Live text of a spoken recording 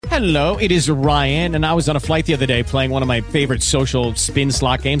Hello, it is Ryan, and I was on a flight the other day playing one of my favorite social spin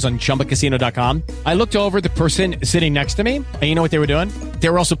slot games on ChumbaCasino.com. I looked over at the person sitting next to me, and you know what they were doing? They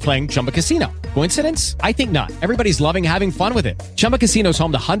were also playing Chumba Casino. Coincidence? I think not. Everybody's loving having fun with it. Chumba Casino is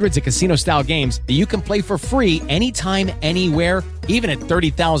home to hundreds of casino-style games that you can play for free anytime, anywhere, even at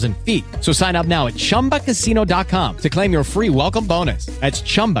 30,000 feet. So sign up now at ChumbaCasino.com to claim your free welcome bonus. That's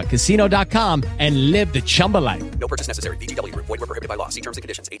ChumbaCasino.com and live the Chumba life. No purchase necessary. VGW. Void where prohibited by law. See terms and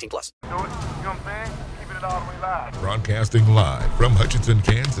conditions. 18+. Do it, you know what I'm saying? Keeping it all the way live. Broadcasting live from Hutchinson,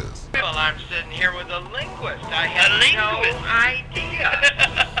 Kansas. Well, I'm sitting here with a linguist. I had no idea.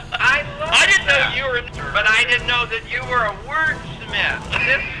 I didn't know you were, but I didn't know that you were a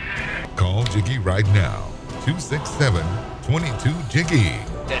wordsmith. Call Jiggy right now. 267-22-JIGGY.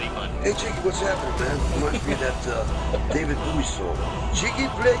 Hey, Jiggy, what's happening, man? Reminds me of that David Bowie song. Jiggy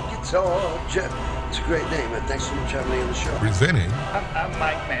play guitar. It's a great name, man. Thanks so much for having me on the show. Presenting. I'm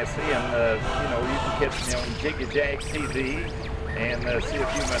Mike Massey, and you can catch me on Jiggy Jag TV and see a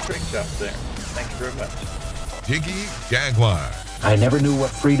few of my trick shots there. Thanks very much. Jiggy Jaguar. I never knew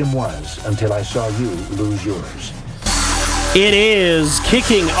what freedom was until I saw you lose yours. It is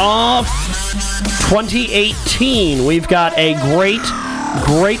kicking off 2018. We've got a great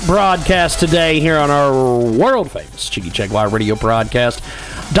broadcast today here on our world-famous Jiggy Jaguar radio broadcast.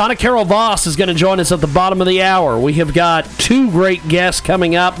 Donna Carol Voss is going to join us at the bottom of the hour. We have got two great guests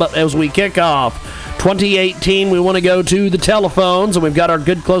coming up, but as we kick off 2018, we want to go to the telephones, and we've got our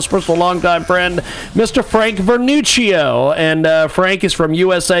good, close, personal, longtime friend, Mr. Frank Vernuccio. And Frank is from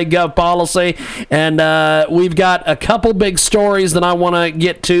USA Gov Policy, and we've got a couple big stories that I want to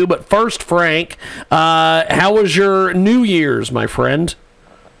get to. But first, Frank, how was your New Year's, my friend?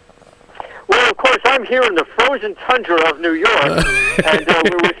 Well, of course, I'm here in the frozen tundra of New York, and we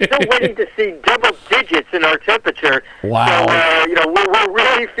were still waiting to see double digits in our temperature. Wow. So, we're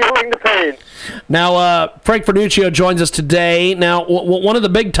really feeling the pain. Now, Frank Vernuccio joins us today. Now, one of the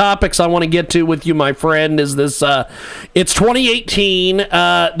big topics I want to get to with you, my friend, is this. It's 2018.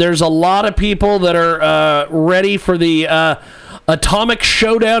 There's a lot of people that are ready for the atomic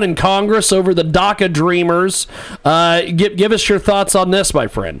showdown in Congress over the DACA dreamers. Give us your thoughts on this, my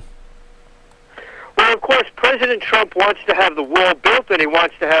friend. Well, of course, President Trump wants to have the wall built, and he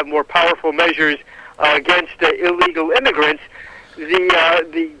wants to have more powerful measures against illegal immigrants.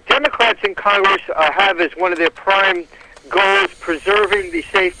 The Democrats in Congress have as one of their prime goals preserving the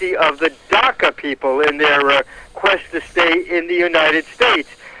safety of the DACA people in their quest to stay in the United States.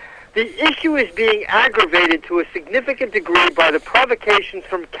 The issue is being aggravated to a significant degree by the provocations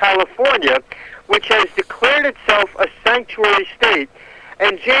from California, which has declared itself a sanctuary state.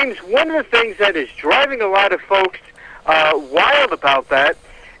 And, James, one of the things that is driving a lot of folks wild about that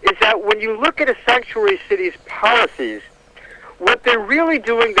is that when you look at a sanctuary city's policies, what they're really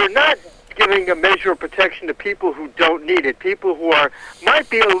doing, they're not giving a measure of protection to people who don't need it, people who might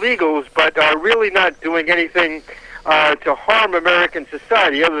be illegals but are really not doing anything to harm American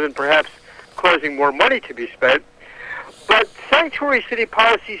society other than perhaps causing more money to be spent. But sanctuary city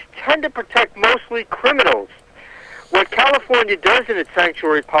policies tend to protect mostly criminals. What California does in its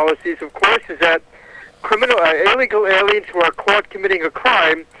sanctuary policies, of course, is that illegal aliens who are caught committing a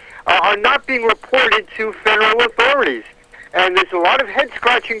crime are not being reported to federal authorities. And there's a lot of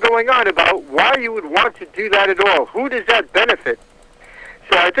head-scratching going on about why you would want to do that at all. Who does that benefit?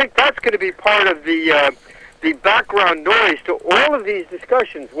 So I think that's going to be part of the background noise to all of these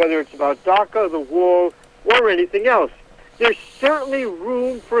discussions, whether it's about DACA, the wall, or anything else. There's certainly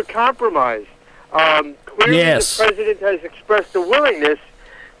room for compromise. Clearly, yes. The president has expressed a willingness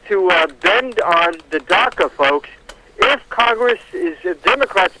to bend on the DACA folks if Congress is,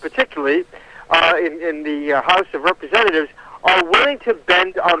 Democrats particularly, in the House of Representatives, are willing to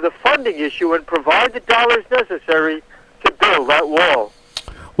bend on the funding issue and provide the dollars necessary to build that wall.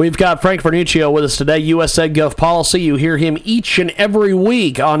 We've got Frank Vernuccio with us today, USA Gov Policy. You hear him each and every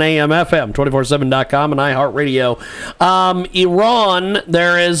week on AM/FM, 247.com, and iHeartRadio. Iran,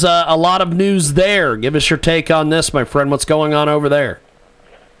 there is a lot of news there. Give us your take on this, my friend. What's going on over there?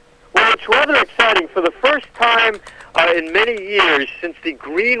 Well, it's rather exciting. For the first time in many years, since the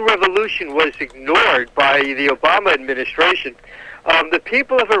Green Revolution was ignored by the Obama administration, the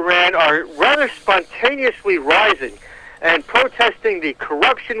people of Iran are rather spontaneously rising and protesting the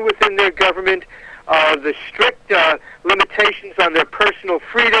corruption within their government, the strict limitations on their personal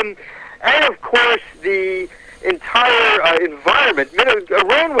freedom, and, of course, the entire environment.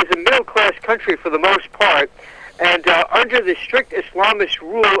 Iran was a middle-class country for the most part, and under the strict Islamist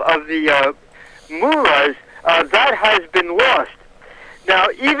rule of the mullahs, that has been lost. Now,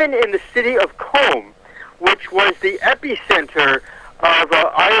 even in the city of Qom, which was the epicenter of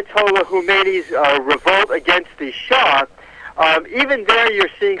Ayatollah Khomeini's revolt against the Shah, even there you're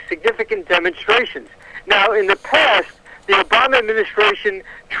seeing significant demonstrations. Now, in the past, the Obama administration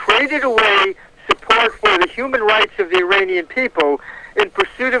traded away support for the human rights of the Iranian people in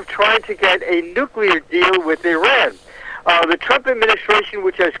pursuit of trying to get a nuclear deal with Iran. The Trump administration,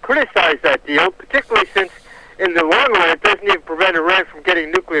 which has criticized that deal, particularly since in the long run it doesn't even prevent Iran from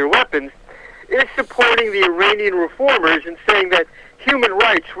getting nuclear weapons, is supporting the Iranian reformers and saying that human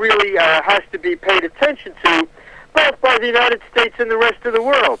rights really has to be paid attention to, both by the United States and the rest of the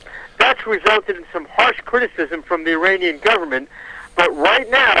world. That's resulted in some harsh criticism from the Iranian government. But right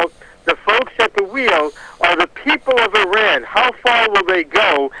now, the folks at the wheel are the people of Iran. How far will they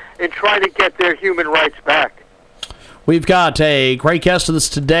go in trying to get their human rights back? We've got a great guest with us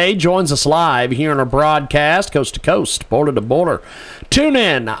today. Joins us live here on our broadcast, coast to coast, border to border. Tune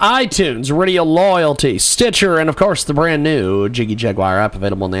in, iTunes, Radio Loyalty, Stitcher, and, of course, the brand-new Jiggy Jaguar app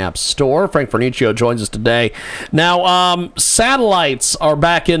available in the App Store. Frank Vernuccio joins us today. Now, satellites are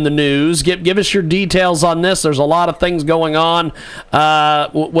back in the news. Give us your details on this. There's a lot of things going on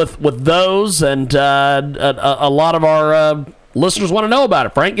with those, and a lot of our listeners want to know about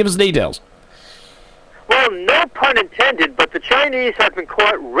it. Frank, give us the details. Well, no pun intended, but the Chinese have been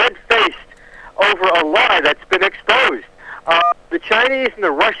caught red-faced over a lie that's been exposed. The Chinese and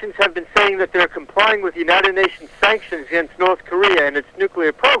the Russians have been saying that they're complying with United Nations sanctions against North Korea and its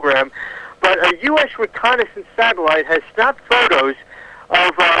nuclear program, but a U.S. reconnaissance satellite has snapped photos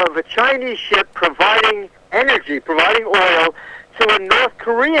of a Chinese ship providing energy, providing oil to a North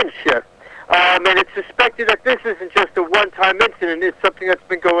Korean ship. And it's suspected that this isn't just a one-time incident, it's something that's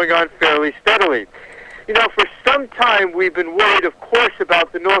been going on fairly steadily. You know, for some time we've been worried, of course,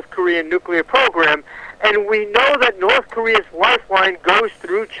 about the North Korean nuclear program, and we know that North Korea's lifeline goes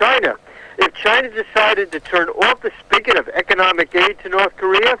through China. If China decided to turn off the spigot of economic aid to North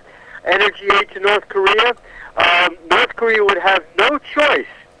Korea, energy aid to North Korea, North Korea would have no choice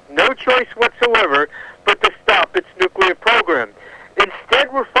whatsoever, but to stop its nuclear program.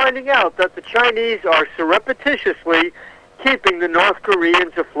 Instead, we're finding out that the Chinese are surreptitiously keeping the North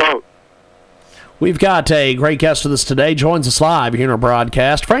Koreans afloat. We've got a great guest with us today. Joins us live here in our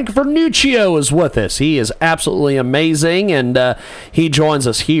broadcast. Frank Vernuccio is with us. He is absolutely amazing, and he joins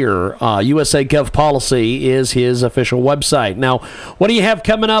us here. USA Gov Policy is his official website. Now, what do you have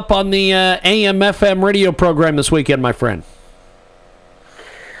coming up on the AM/FM radio program this weekend, my friend?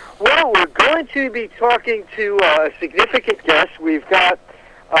 Well, we're going to be talking to a significant guest. We've got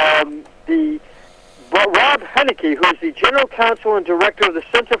Rob Henneke, who is the General Counsel and Director of the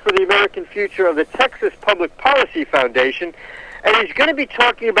Center for the American Future of the Texas Public Policy Foundation, and he's going to be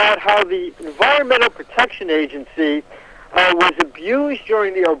talking about how the Environmental Protection Agency was abused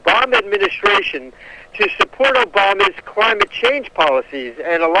during the Obama administration to support Obama's climate change policies.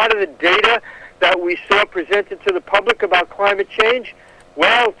 And a lot of the data that we saw presented to the public about climate change,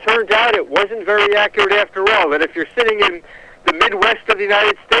 well, turned out it wasn't very accurate after all. And if you're sitting in the Midwest of the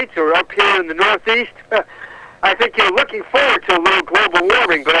United States or up here in the Northeast, I think you're looking forward to a little global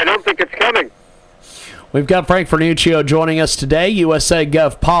warming, but I don't think it's coming. We've got Frank Vernuccio joining us today, USA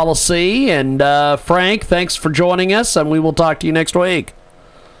Gov Policy. And Frank, thanks for joining us, and we will talk to you next week.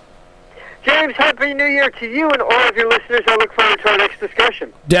 James, Happy New Year to you and all of your listeners. I look forward to our next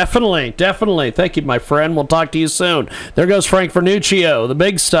discussion. Definitely. Thank you, my friend. We'll talk to you soon. There goes Frank Vernuccio, the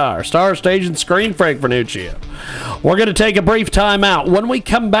big star stage and screen Frank Vernuccio. We're going to take a brief time out. When we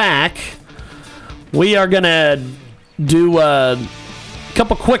come back, we are going to do a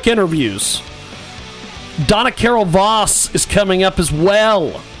couple quick interviews. Donna Carol Voss is coming up as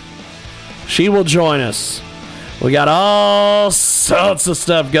well. She will join us. We got all sorts of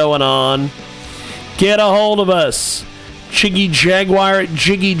stuff going on. Get a hold of us. Jiggy Jaguar at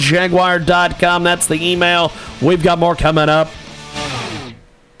jiggyjaguar.com. That's the email. We've got more coming up.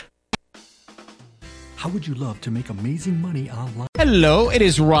 How would you love to make amazing money online? Hello, it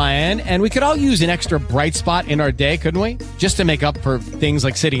is Ryan, and we could all use an extra bright spot in our day, couldn't we? Just to make up for things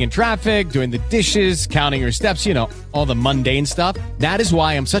like sitting in traffic, doing the dishes, counting your steps, all the mundane stuff. That is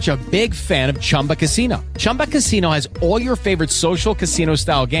why I'm such a big fan of Chumba Casino. Chumba Casino has all your favorite social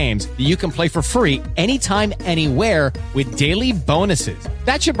casino-style games that you can play for free anytime, anywhere with daily bonuses.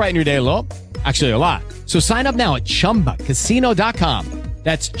 That should brighten your day a little. Actually, a lot. So sign up now at ChumbaCasino.com.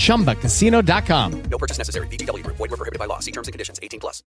 That's ChumbaCasino.com. No purchase necessary. VGW Group. Void where prohibited by law. See terms and conditions. 18+.